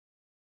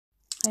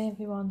Hi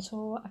everyone,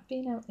 so I've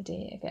been out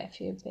today to get a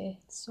few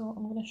bits, so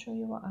I'm going to show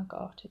you what I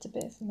got. It's a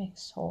bit of a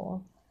mixed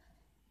haul,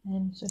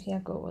 so here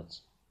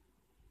goes.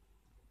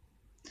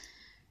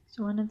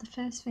 So one of the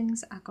first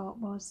things I got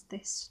was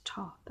this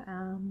top.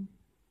 I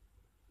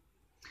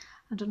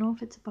don't know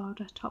if it's a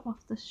border top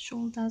off the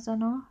shoulders or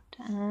not.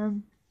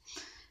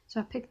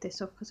 So I picked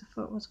this up because I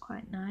thought it was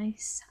quite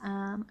nice,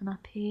 and I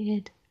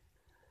paid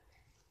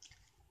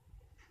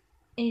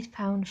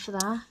 £8 for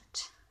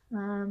that.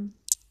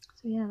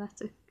 So yeah,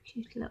 that's a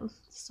cute little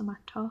summer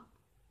top.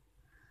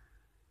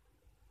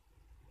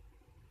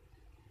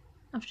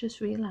 I've just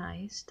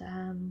realised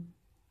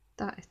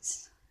that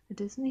it's a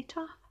Disney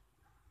top.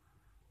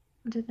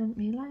 I didn't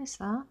realise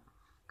that,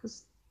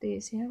 because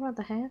these here are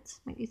the heads,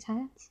 Mickey's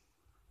heads.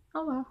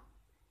 Oh well,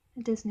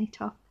 a Disney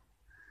top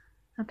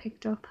I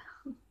picked up.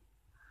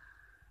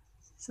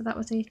 So that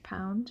was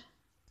 £8.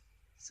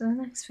 So the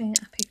next thing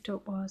I picked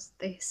up was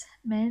this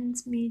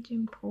men's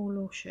medium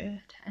polo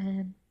shirt.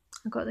 I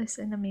got this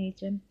in a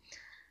medium.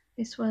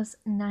 This was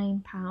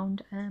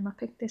 £9. I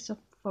picked this up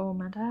for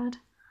my dad.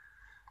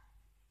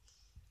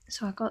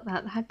 So I got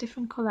that. They had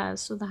different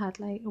colours, so they had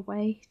like a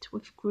white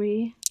with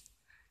grey,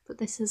 but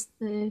this is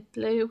the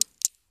blue.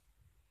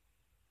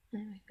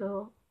 There we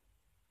go.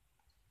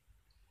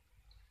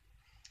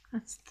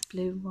 That's the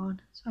blue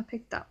one. So I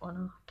picked that one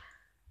up.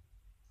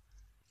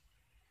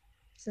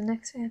 So the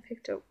next thing I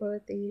picked up were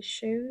these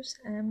shoes.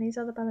 These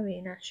are the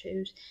ballerina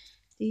shoes.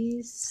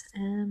 These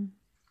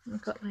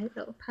I've got like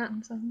little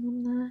patterns on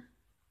them there.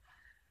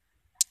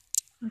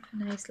 With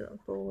a nice little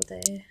bow there.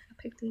 I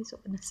picked these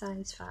up in a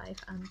size 5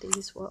 and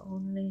these were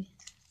only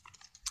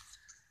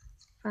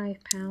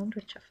 £5,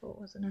 which I thought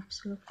was an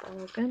absolute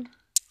bargain.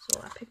 So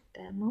I picked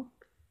them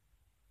up.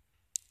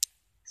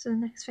 So the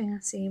next thing I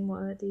seen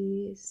were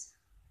these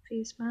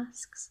face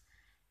masks.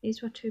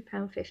 These were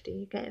 £2.50.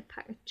 You get a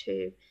pack of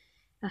 2.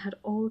 They had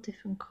all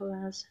different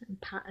colours and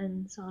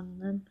patterns on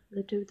them.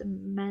 They do the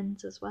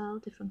men's as well,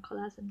 different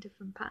colours and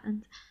different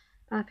patterns.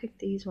 But I picked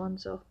these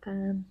ones up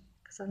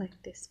because I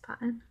like this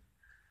pattern.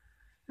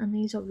 And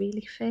these are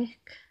really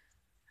thick.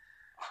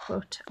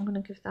 But I'm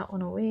going to give that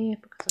one away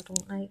because I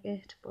don't like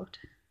it. But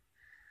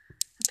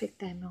I picked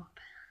them up.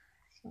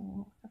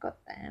 So I got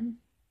them.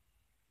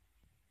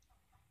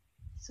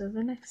 So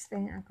the next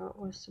thing I got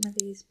was some of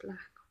these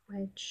black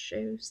wedge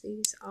shoes.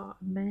 These are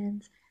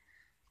men's,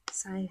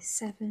 size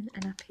 7,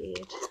 and I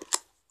paid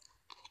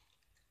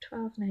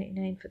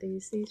 £12.99 for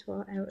these. These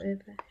were out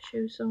of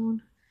Shoe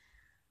Zone,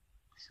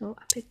 so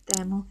I picked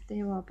them up.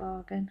 They were a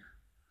bargain.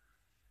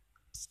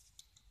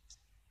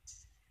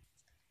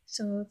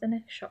 So the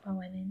next shop I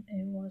went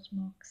into was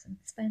Marks and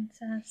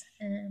Spencer's,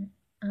 and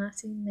I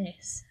seen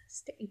this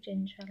sticky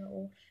ginger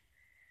loaf.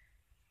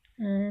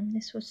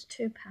 This was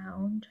 £2.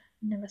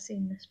 Never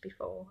seen this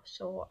before,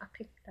 so I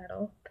picked that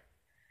up.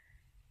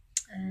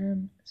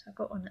 So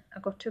I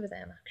got 2 of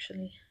them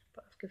actually,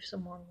 but I've given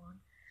someone one.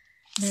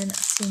 And then I've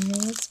seen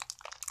these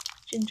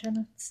ginger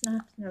nut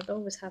snaps. Now I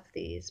always have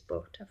these,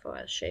 but I thought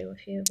I'd share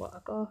with you what I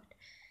got.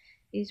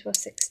 These were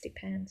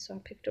 60p, so I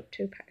picked up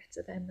 2 packets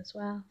of them as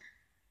well.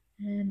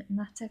 And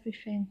that's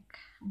everything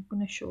I'm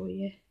going to show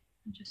you.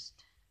 Just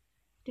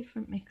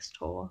different mixed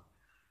haul.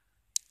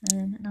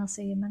 And I'll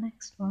see you in my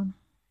next one.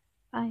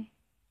 Bye.